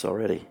his face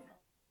already.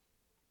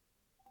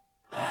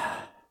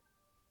 Ah,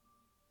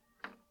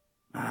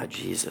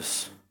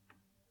 Jesus.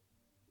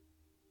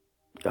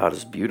 God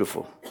is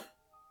beautiful.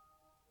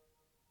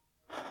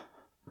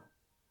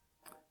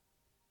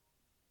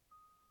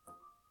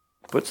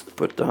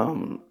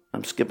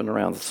 I'm skipping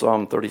around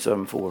Psalm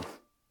 37:4.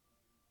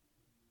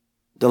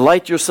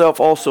 Delight yourself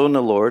also in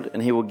the Lord,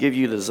 and he will give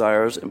you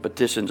desires and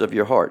petitions of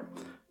your heart.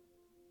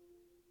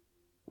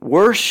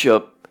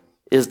 Worship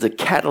is the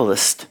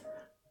catalyst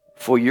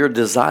for your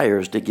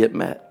desires to get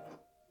met.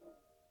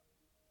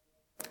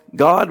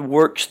 God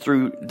works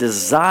through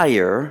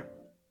desire,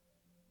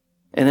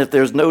 and if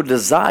there's no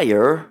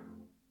desire,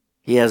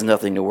 he has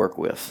nothing to work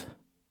with.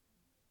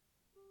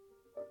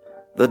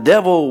 The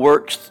devil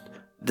works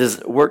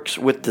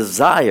with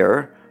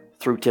desire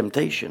through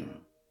temptation.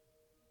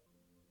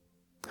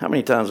 How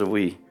many times have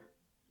we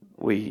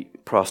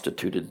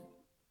prostituted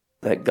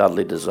that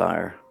godly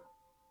desire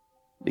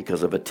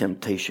because of a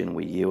temptation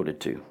we yielded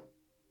to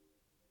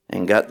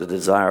and got the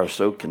desire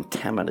so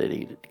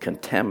contaminated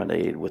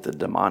with the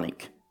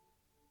demonic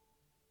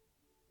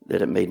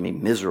that it made me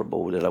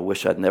miserable, that I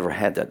wish I'd never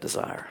had that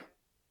desire.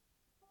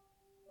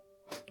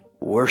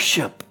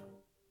 Worship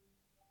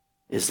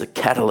is the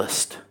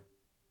catalyst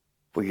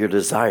for your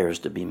desires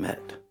to be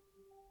met.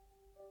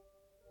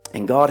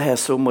 And God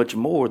has so much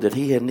more that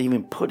he hadn't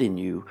even put in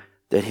you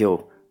that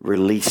he'll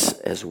release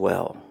as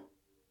well.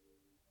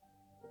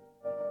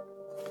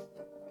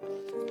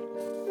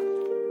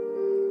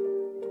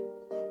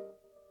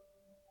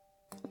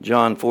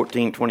 John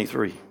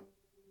 14:23.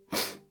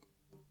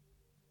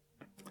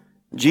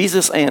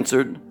 Jesus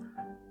answered,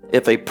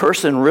 if a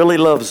person really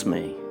loves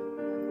me,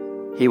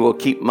 he will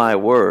keep my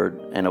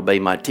word and obey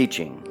my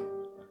teaching.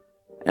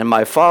 And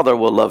my Father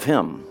will love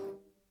him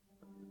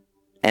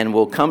and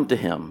will come to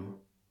him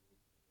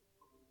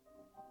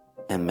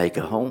and make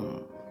a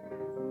home.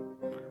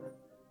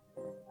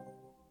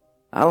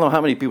 I don't know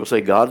how many people say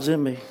God's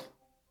in me.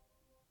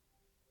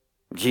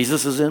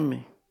 Jesus is in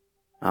me.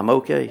 I'm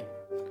okay.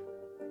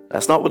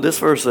 That's not what this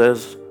verse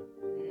says.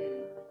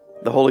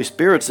 The Holy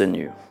Spirit's in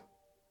you.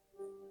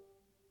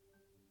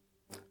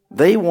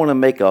 They want to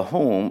make a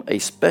home, a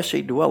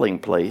special dwelling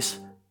place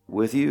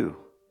with you.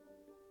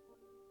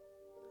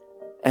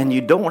 And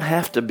you don't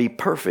have to be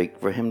perfect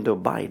for him to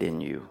abide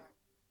in you.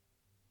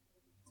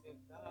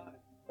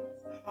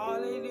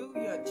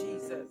 Hallelujah,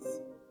 Jesus.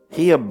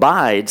 He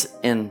abides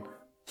in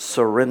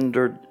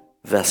surrendered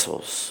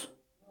vessels.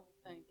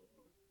 Thank you.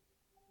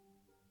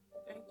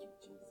 Thank you,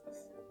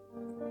 Jesus.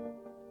 Thank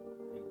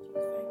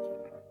you.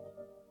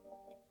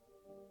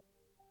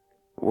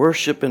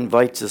 Worship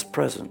invites his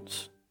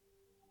presence.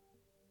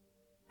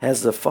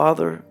 Has the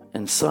Father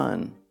and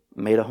Son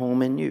made a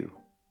home in you?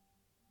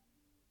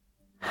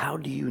 How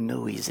do you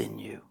know he's in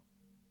you?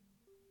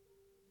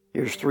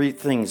 Here's 3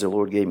 things the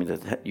Lord gave me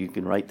that you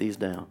can write these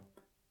down.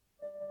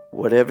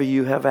 Whatever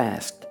you have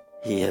asked,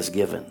 he has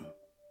given.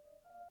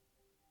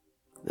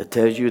 That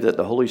tells you that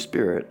the Holy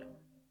Spirit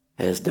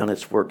has done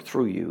its work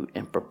through you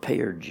and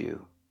prepared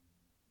you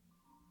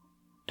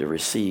to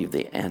receive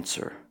the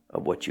answer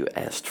of what you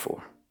asked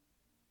for.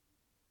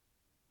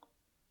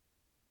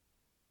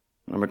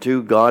 Number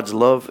 2, God's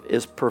love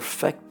is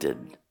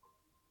perfected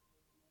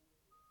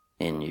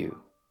in you.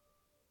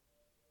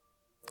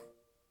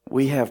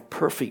 We have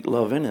perfect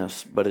love in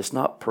us, but it's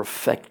not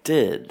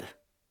perfected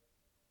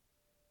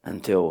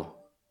until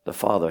the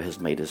Father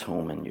has made his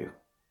home in you.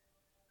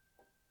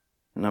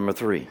 Number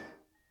 3,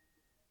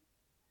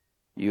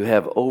 you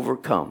have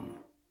overcome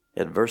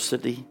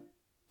adversity,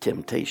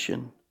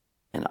 temptation,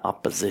 and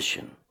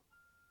opposition.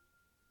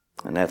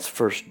 And that's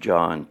 1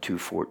 John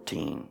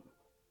 2:14.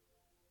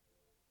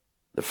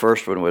 The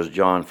first one was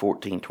John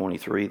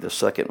 14:23. The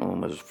second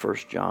one was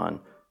 1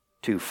 John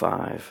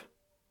 2:5.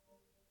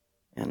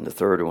 And the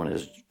third one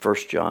is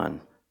 1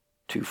 John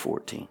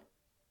 2:14.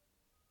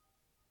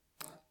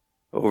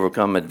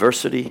 Overcome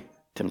adversity,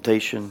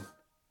 temptation,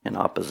 and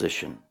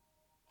opposition.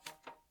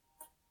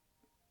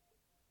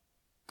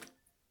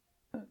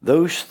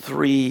 Those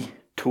 3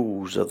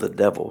 tools of the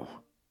devil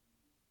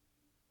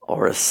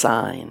are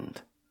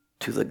assigned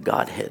to the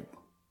Godhead.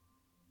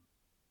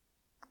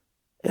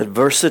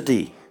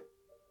 Adversity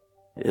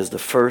is the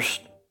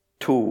first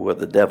tool of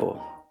the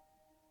devil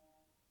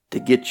to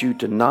get you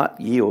to not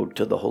yield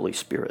to the Holy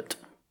Spirit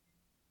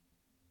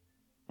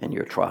in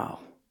your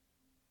trial.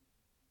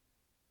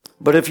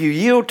 But if you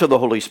yield to the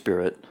Holy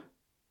Spirit,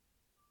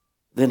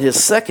 then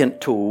his second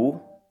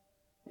tool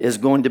is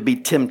going to be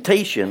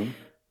temptation,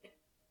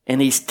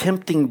 and he's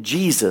tempting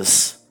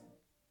Jesus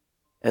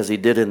as he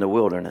did in the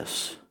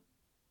wilderness,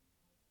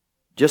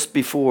 just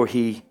before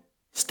he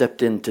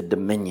stepped into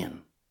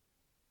dominion.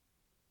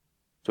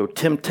 So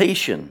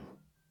temptation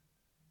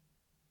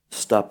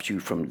stops you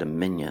from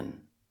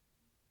dominion.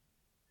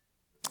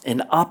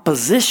 And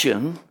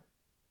opposition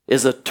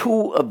is a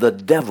tool of the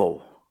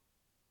devil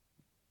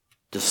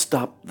to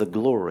stop the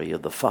glory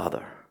of the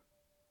Father,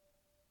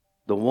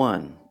 the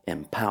one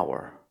in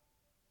power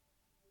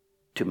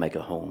to make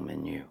a home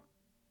in you.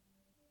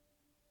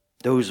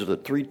 Those are the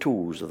three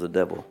tools of the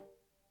devil.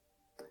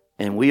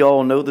 And we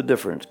all know the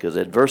difference, because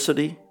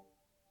adversity,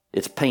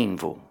 it's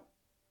painful.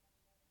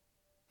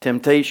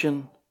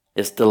 Temptation,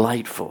 it's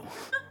delightful.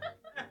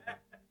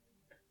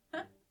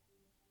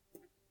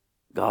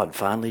 God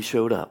finally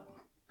showed up.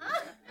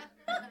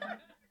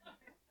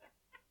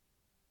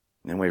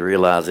 And we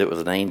realized it was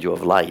an angel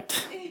of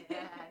light,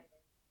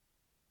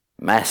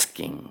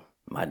 masking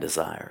my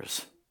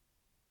desires.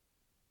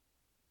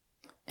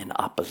 And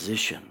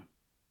opposition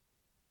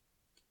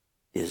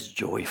is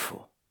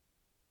joyful,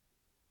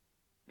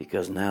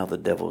 because now the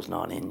devil's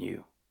not in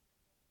you.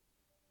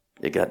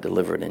 It got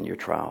delivered in your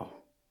trial.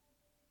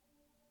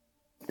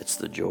 It's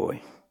the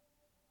joy.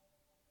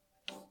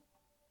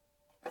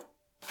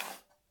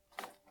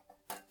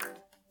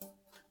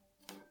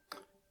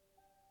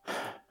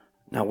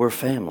 Now we're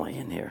family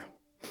in here.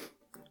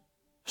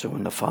 So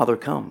when the Father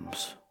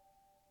comes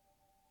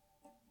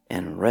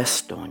and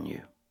rests on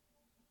you,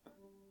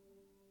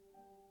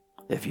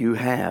 if you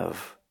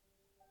have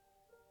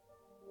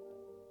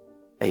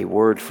a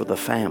word for the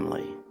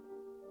family,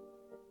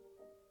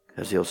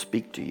 because He'll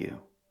speak to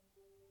you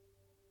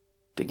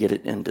to get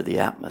it into the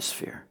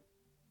atmosphere.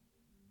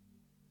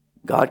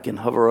 God can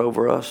hover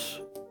over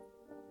us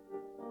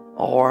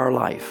all our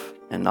life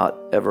and not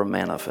ever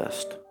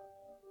manifest.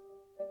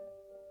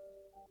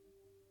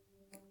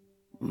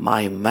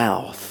 My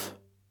mouth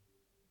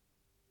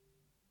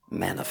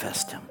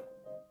manifest Him.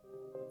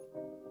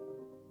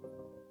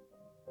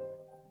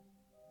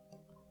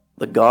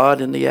 The God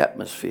in the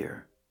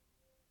atmosphere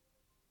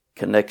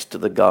connects to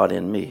the God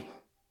in me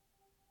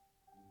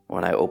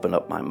when I open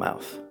up my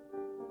mouth.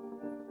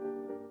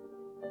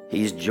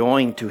 He's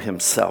joined to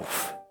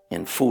Himself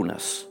in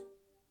fullness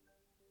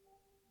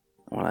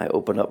when I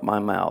open up my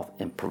mouth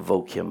and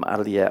provoke Him out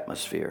of the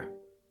atmosphere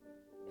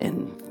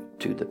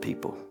into the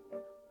people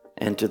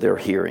and to their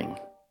hearing.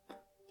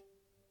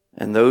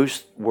 And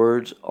those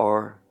words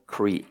are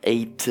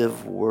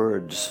creative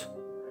words.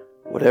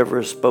 Whatever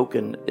is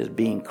spoken is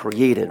being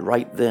created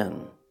right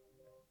then.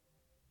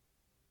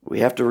 We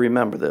have to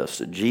remember this,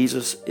 that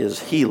Jesus is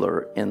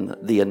healer in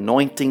the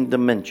anointing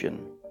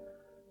dimension,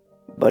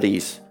 but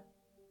He's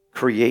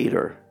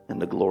creator in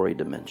the glory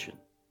dimension.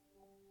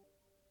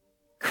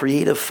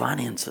 Creative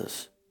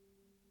finances.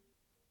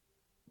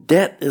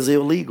 Debt is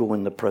illegal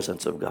in the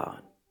presence of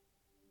God.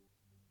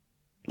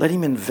 Let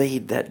Him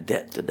invade that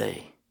debt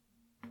today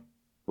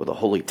with a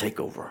holy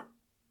takeover.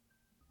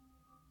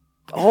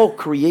 All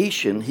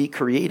creation He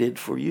created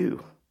for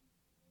you.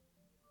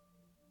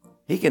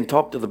 He can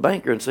talk to the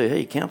banker and say,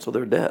 hey, cancel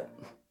their debt.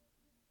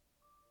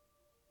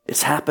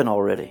 It's happened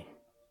already.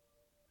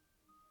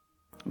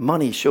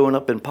 Money showing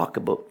up in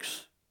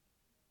pocketbooks.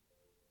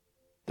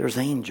 There's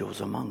angels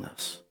among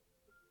us.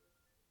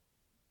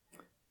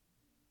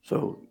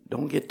 So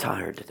don't get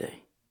tired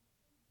today.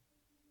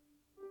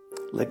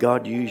 Let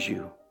God use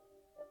you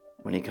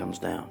when He comes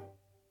down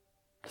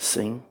to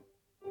sing.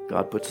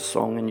 God puts a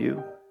song in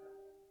you.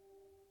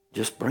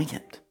 Just bring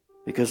it.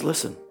 Because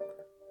listen,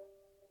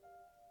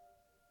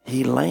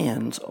 He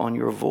lands on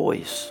your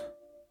voice.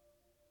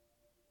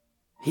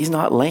 He's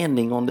not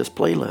landing on this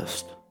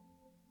playlist.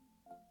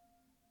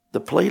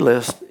 The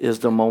playlist is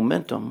the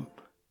momentum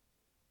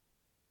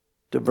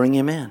to bring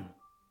Him in.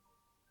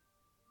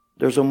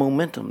 There's a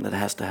momentum that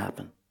has to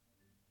happen.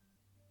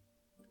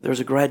 There's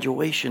a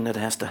graduation that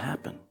has to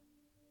happen.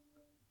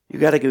 You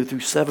got to go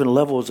through 7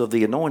 levels of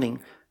the anointing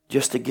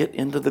just to get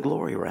into the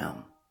glory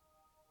realm.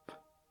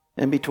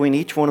 And between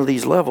each one of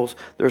these levels,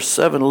 there's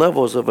 7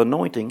 levels of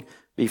anointing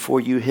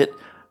before you hit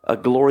a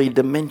glory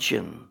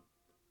dimension.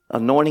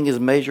 Anointing is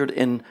measured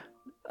in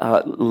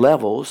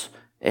levels,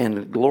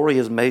 and glory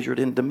is measured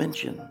in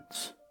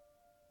dimensions.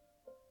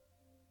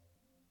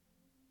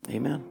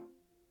 Amen.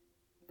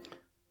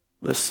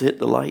 Let's hit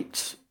the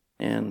lights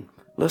and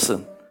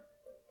listen.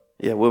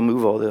 Yeah, we'll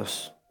move all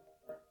this.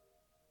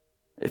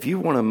 If you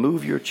want to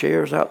move your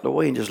chairs out the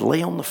way and just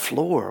lay on the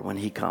floor when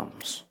He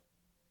comes.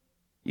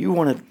 You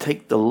want to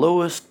take the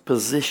lowest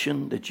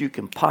position that you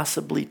can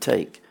possibly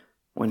take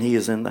when He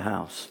is in the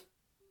house.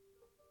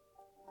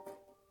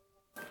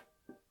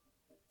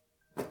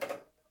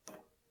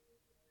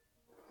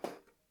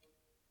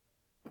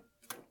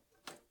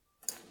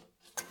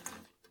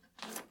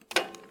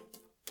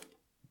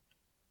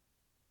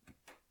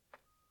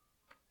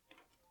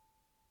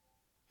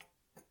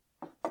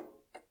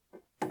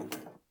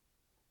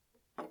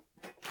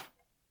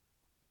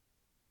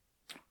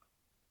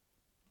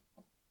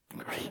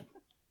 Great.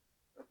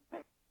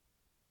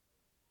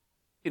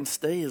 You can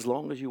stay as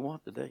long as you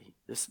want today.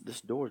 This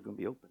door is going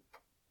to be open.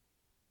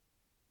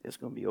 It's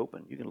going to be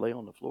open. You can lay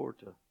on the floor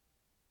to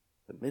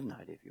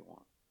midnight if you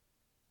want.